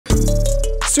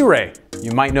Sirui.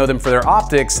 You might know them for their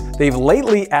optics. They've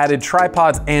lately added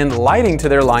tripods and lighting to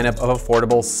their lineup of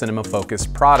affordable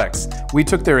cinema-focused products. We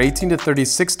took their 18 to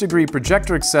 36 degree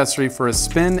projector accessory for a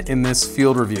spin in this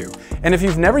field review. And if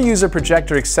you've never used a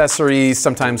projector accessory,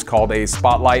 sometimes called a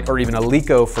spotlight or even a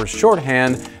Leko for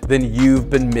shorthand, then you've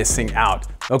been missing out.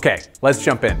 Okay, let's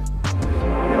jump in.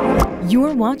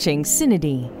 You're watching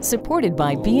CineD, supported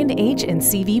by B&H and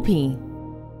CVP.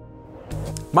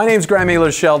 My name's Graham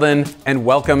Ayler-Sheldon, and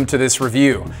welcome to this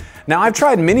review. Now, I've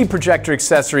tried many projector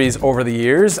accessories over the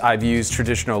years. I've used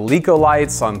traditional Leko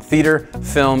lights on theater,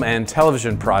 film, and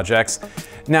television projects.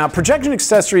 Now, projection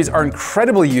accessories are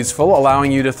incredibly useful, allowing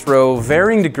you to throw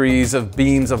varying degrees of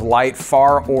beams of light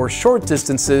far or short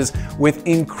distances with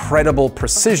incredible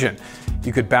precision.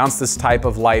 You could bounce this type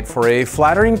of light for a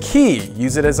flattering key,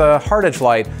 use it as a hard edge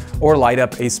light, or light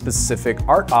up a specific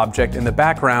art object in the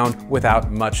background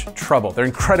without much trouble. They're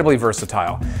incredibly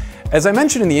versatile. As I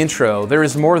mentioned in the intro, there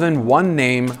is more than one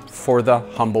name for the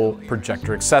humble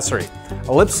projector accessory.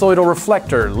 Ellipsoidal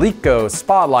reflector, Leko,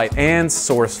 spotlight, and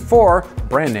Source 4,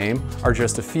 brand name, are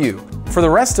just a few. For the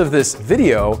rest of this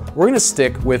video, we're going to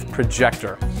stick with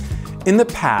projector. In the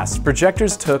past,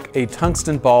 projectors took a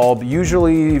tungsten bulb,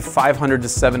 usually 500 to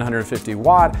 750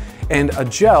 watt, and a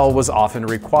gel was often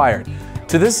required.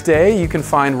 To this day, you can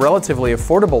find relatively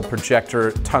affordable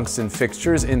projector tungsten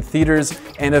fixtures in theaters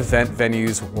and event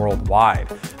venues worldwide.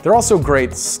 They're also a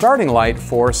great starting light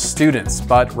for students,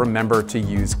 but remember to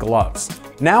use gloves.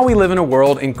 Now we live in a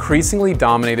world increasingly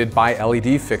dominated by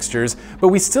LED fixtures, but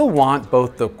we still want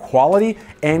both the quality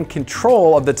and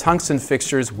control of the tungsten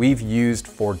fixtures we've used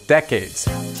for decades.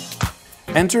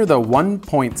 Enter the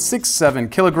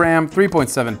 1.67 kilogram,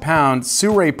 3.7 pound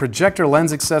Sirui projector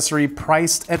lens accessory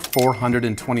priced at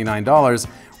 $429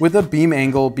 with a beam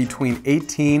angle between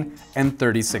 18 and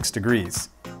 36 degrees.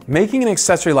 Making an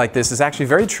accessory like this is actually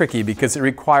very tricky because it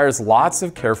requires lots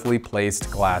of carefully placed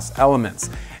glass elements.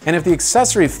 And if the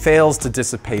accessory fails to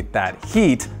dissipate that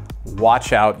heat,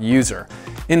 watch out, user.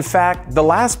 In fact, the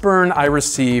last burn I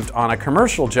received on a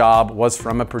commercial job was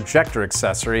from a projector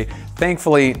accessory,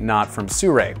 thankfully not from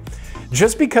Sirui.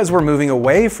 Just because we're moving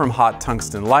away from hot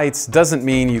tungsten lights doesn't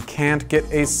mean you can't get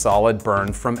a solid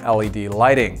burn from LED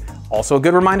lighting. Also a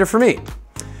good reminder for me.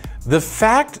 The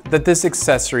fact that this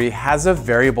accessory has a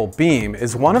variable beam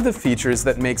is one of the features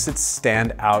that makes it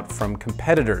stand out from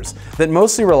competitors that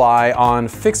mostly rely on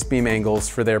fixed beam angles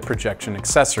for their projection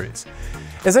accessories.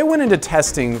 As I went into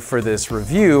testing for this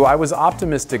review, I was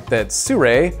optimistic that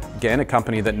Sirui, again a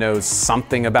company that knows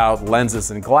something about lenses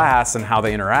and glass and how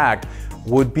they interact,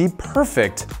 would be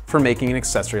perfect for making an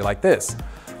accessory like this.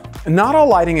 Not all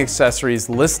lighting accessories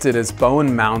listed as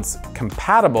Bowen mounts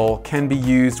compatible can be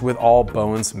used with all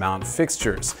Bowen's mount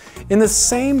fixtures, in the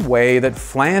same way that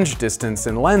flange distance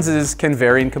in lenses can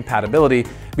vary in compatibility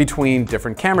between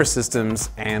different camera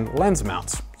systems and lens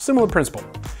mounts. Similar principle.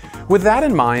 With that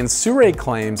in mind, Sirui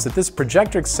claims that this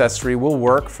projector accessory will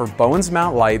work for Bowen's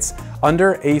mount lights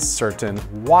under a certain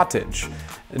wattage.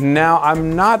 Now,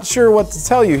 I'm not sure what to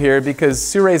tell you here because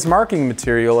Sirui's marketing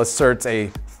material asserts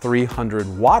a 300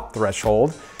 watt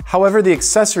threshold. However, the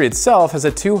accessory itself has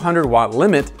a 200 watt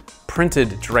limit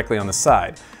printed directly on the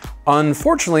side.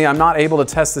 Unfortunately, I'm not able to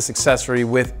test this accessory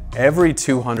with every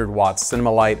 200 watt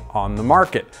cinema light on the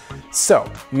market.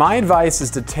 So, my advice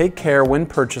is to take care when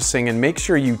purchasing and make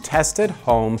sure you test at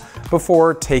home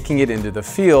before taking it into the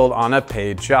field on a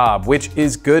paid job, which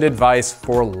is good advice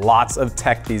for lots of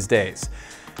tech these days.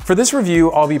 For this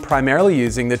review, I'll be primarily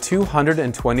using the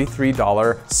 $223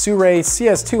 Sirui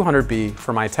CS200B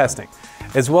for my testing,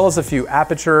 as well as a few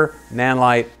aperture,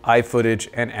 nanlite, iFootage,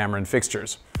 and Amaran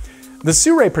fixtures. The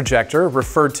Sirui projector,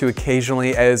 referred to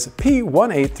occasionally as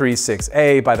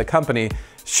P1836A by the company,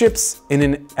 ships in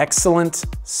an excellent,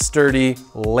 sturdy,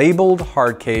 labeled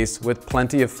hard case with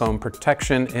plenty of foam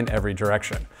protection in every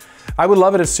direction. I would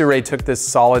love it if Sirui took this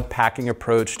solid packing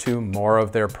approach to more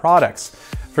of their products.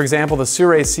 For example, the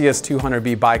Sirui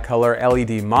CS200B bicolor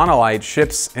LED monolight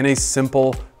ships in a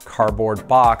simple cardboard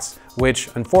box, which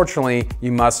unfortunately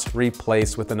you must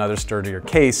replace with another sturdier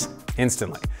case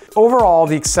instantly. Overall,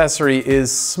 the accessory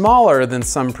is smaller than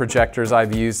some projectors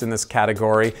I've used in this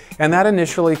category, and that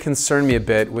initially concerned me a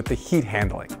bit with the heat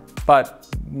handling. But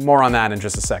more on that in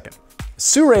just a second.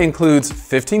 Sirui includes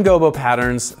 15 gobo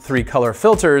patterns, 3 color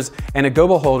filters, and a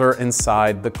gobo holder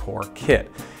inside the core kit.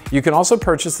 You can also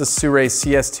purchase the Sirui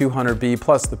CS200B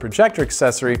plus the projector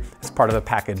accessory as part of a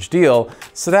package deal,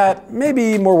 so that may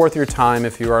be more worth your time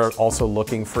if you are also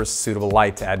looking for a suitable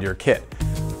light to add to your kit.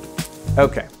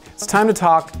 Okay, it's time to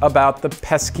talk about the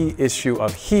pesky issue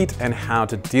of heat and how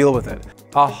to deal with it.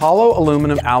 A hollow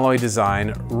aluminum alloy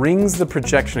design rings the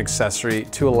projection accessory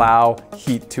to allow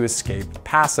heat to escape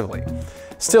passively.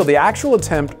 Still, the actual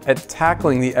attempt at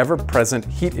tackling the ever-present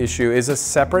heat issue is a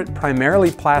separate,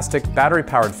 primarily plastic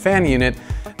battery-powered fan unit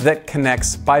that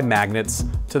connects by magnets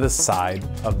to the side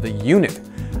of the unit.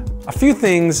 A few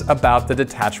things about the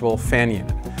detachable fan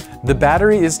unit. The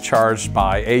battery is charged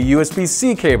by a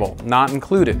USB-C cable, not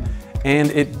included,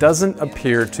 and it doesn't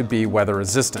appear to be weather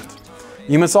resistant.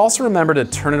 You must also remember to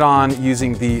turn it on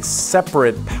using the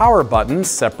separate power button,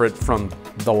 separate from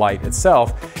the light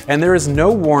itself, and there is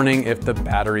no warning if the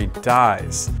battery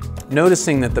dies.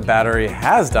 Noticing that the battery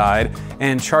has died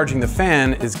and charging the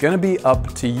fan is going to be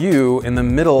up to you in the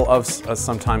middle of a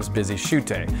sometimes busy shoot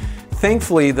day.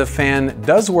 Thankfully, the fan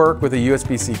does work with a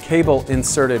USB-C cable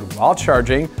inserted while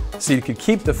charging, so you could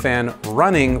keep the fan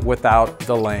running without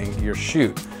delaying your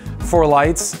shoot. 4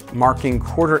 lights marking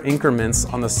quarter increments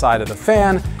on the side of the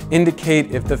fan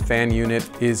indicate if the fan unit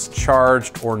is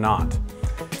charged or not.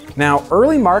 Now,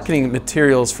 early marketing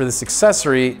materials for this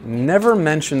accessory never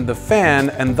mentioned the fan,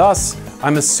 and thus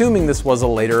I'm assuming this was a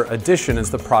later addition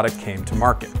as the product came to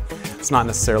market. It's not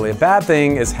necessarily a bad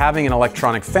thing, as having an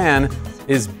electronic fan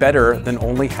is better than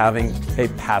only having a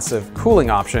passive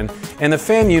cooling option, and the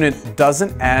fan unit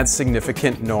doesn't add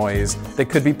significant noise that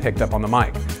could be picked up on the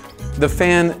mic. The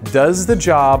fan does the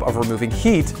job of removing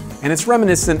heat, and it's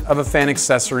reminiscent of a fan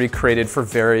accessory created for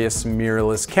various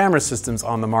mirrorless camera systems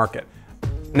on the market.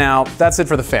 Now, that's it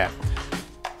for the fan.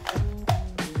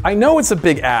 I know it's a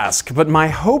big ask, but my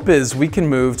hope is we can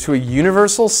move to a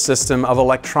universal system of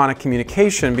electronic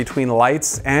communication between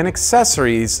lights and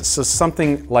accessories, so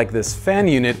something like this fan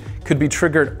unit could be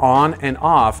triggered on and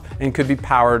off and could be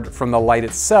powered from the light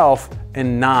itself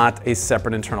and not a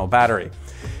separate internal battery.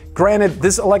 Granted,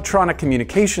 this electronic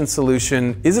communication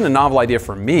solution isn't a novel idea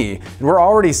for me, and we're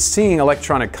already seeing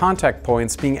electronic contact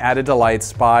points being added to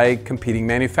lights by competing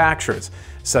manufacturers,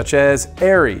 such as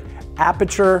Arri,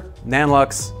 Aperture,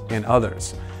 Nanlux, and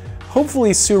others.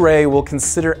 Hopefully Sirui will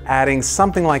consider adding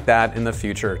something like that in the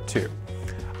future too.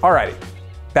 Alrighty,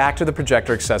 back to the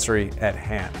projector accessory at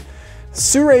hand.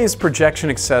 Sirui's projection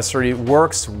accessory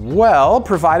works well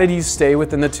provided you stay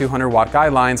within the 200 watt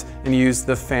guidelines and use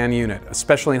the fan unit,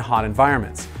 especially in hot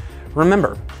environments.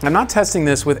 Remember, I'm not testing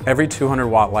this with every 200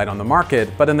 watt light on the market,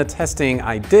 but in the testing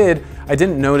I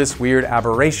didn't notice weird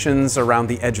aberrations around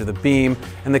the edge of the beam,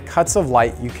 and the cuts of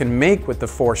light you can make with the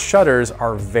 4 shutters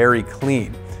are very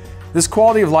clean. This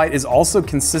quality of light is also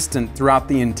consistent throughout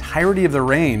the entirety of the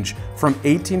range, from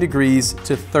 18 degrees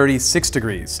to 36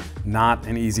 degrees. Not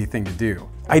an easy thing to do.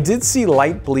 I did see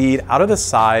light bleed out of the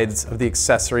sides of the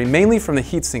accessory, mainly from the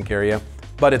heatsink area,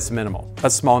 but it's minimal. A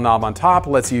small knob on top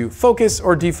lets you focus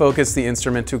or defocus the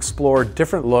instrument to explore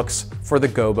different looks for the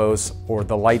gobos or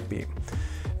the light beam.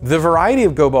 The variety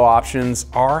of gobo options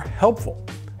are helpful.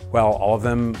 While all of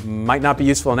them might not be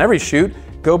useful in every shoot,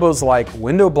 gobos like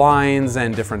window blinds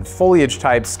and different foliage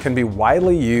types can be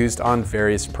widely used on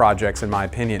various projects in my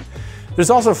opinion. There's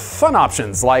also fun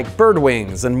options like bird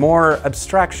wings and more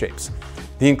abstract shapes.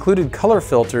 The included color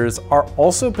filters are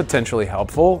also potentially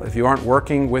helpful if you aren't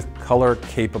working with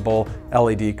color-capable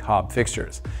LED COB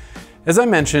fixtures. As I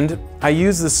mentioned, I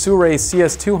use the Sirui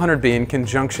CS200B in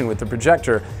conjunction with the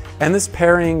projector, and this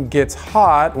pairing gets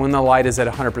hot when the light is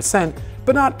at 100%,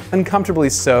 but not uncomfortably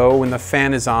so when the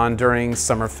fan is on during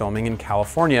summer filming in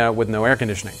California with no air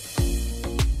conditioning.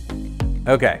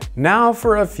 Okay, now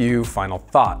for a few final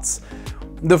thoughts.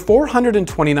 The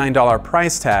 $429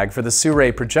 price tag for the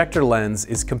Sirui projector lens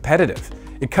is competitive.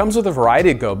 It comes with a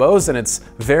variety of gobos, and its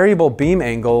variable beam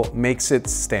angle makes it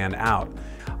stand out.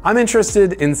 I'm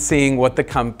interested in seeing what the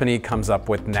company comes up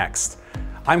with next.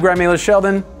 I'm Graham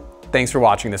Sheldon. Thanks for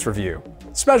watching this review.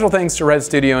 Special thanks to Red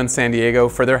Studio in San Diego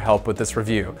for their help with this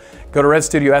review. Go to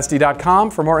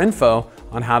redstudiosd.com for more info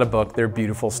on how to book their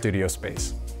beautiful studio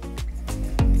space.